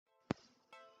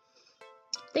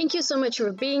Thank you so much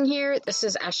for being here. This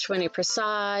is Ashwini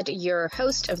Prasad, your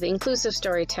host of the Inclusive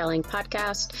Storytelling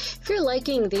Podcast. If you're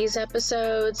liking these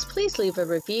episodes, please leave a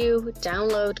review,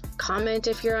 download, comment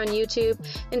if you're on YouTube,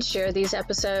 and share these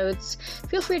episodes.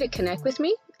 Feel free to connect with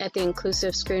me at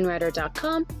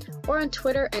theinclusivescreenwriter.com or on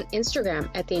Twitter and Instagram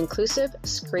at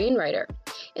theinclusivescreenwriter.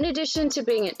 In addition to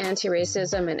being an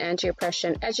anti-racism and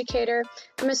anti-oppression educator,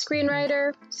 I'm a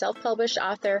screenwriter, self-published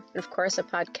author, and of course a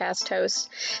podcast host.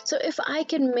 So if I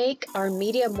can make our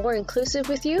media more inclusive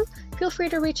with you, feel free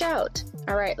to reach out.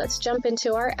 All right, let's jump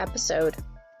into our episode.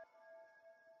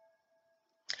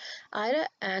 Ida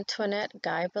Antoinette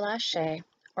Guy Blaché,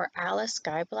 or Alice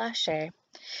Guy Blaché,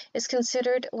 is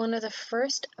considered one of the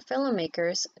first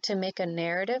filmmakers to make a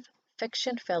narrative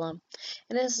fiction film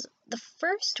and is the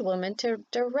first woman to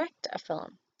direct a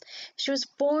film. She was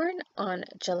born on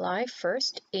July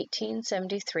 1st,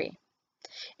 1873.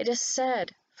 It is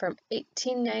said from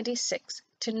 1896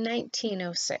 to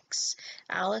 1906,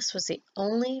 Alice was the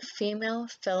only female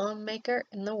filmmaker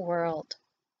in the world.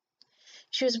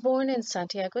 She was born in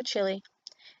Santiago, Chile,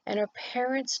 and her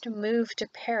parents moved to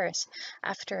Paris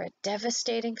after a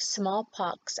devastating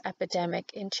smallpox epidemic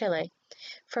in Chile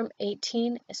from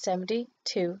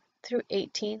 1872 through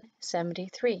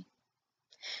 1873.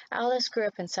 Alice grew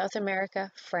up in South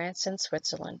America, France, and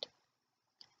Switzerland.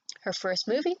 Her first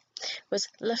movie was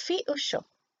La Fille aux Choux,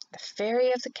 The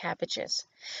Fairy of the Cabbages,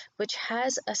 which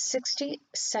has a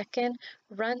 60-second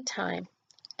runtime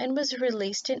and was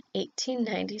released in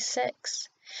 1896.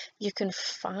 You can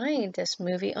find this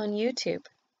movie on YouTube.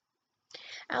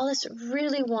 Alice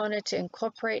really wanted to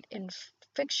incorporate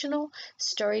fictional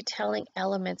storytelling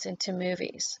elements into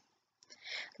movies.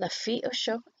 La Fille aux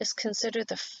Choux is considered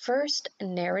the first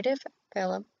narrative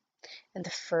film and the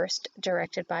first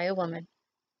directed by a woman.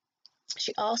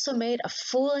 She also made A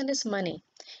Fool and His Money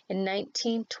in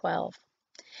 1912,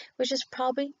 which is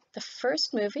probably the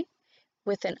first movie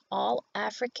with an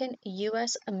all-African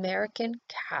U.S. American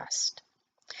cast.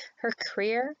 Her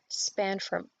career spanned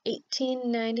from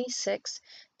 1896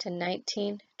 to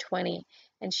 1920,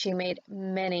 and she made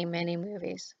many, many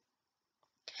movies.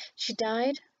 She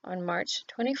died on March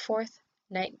 24th,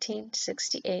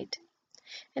 1968,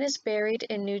 and is buried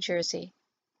in New Jersey.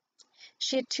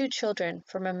 She had 2 children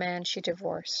from a man she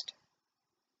divorced.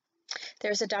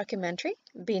 There's a documentary,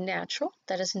 Be Natural,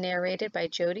 that is narrated by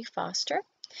Jodie Foster,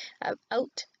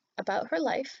 out about her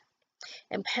life,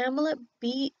 and Pamela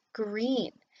B.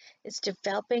 Green is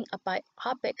developing a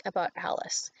biopic about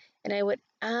Alice, and I would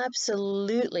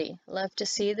absolutely love to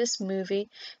see this movie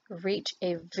reach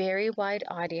a very wide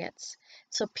audience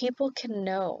so people can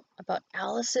know about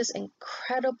Alice's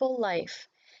incredible life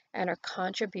and her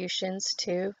contributions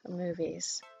to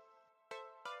movies.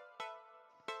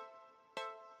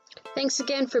 Thanks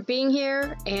again for being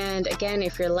here, and again,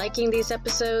 if you're liking these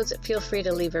episodes, feel free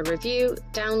to leave a review,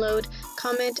 download,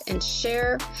 comment, and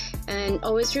share. And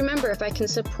always remember, if I can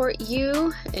support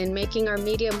you in making our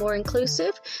media more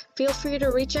inclusive, feel free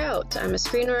to reach out. I'm a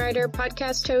screenwriter,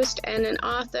 podcast host, and an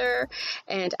author,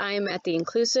 and I'm at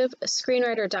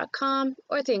theinclusivescreenwriter.com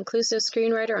or The Inclusive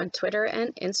Screenwriter on Twitter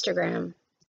and Instagram.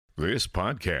 This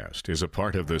podcast is a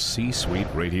part of the C-Suite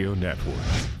Radio Network.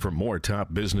 For more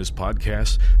top business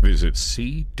podcasts, visit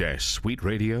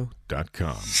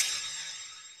c-suiteradio.com.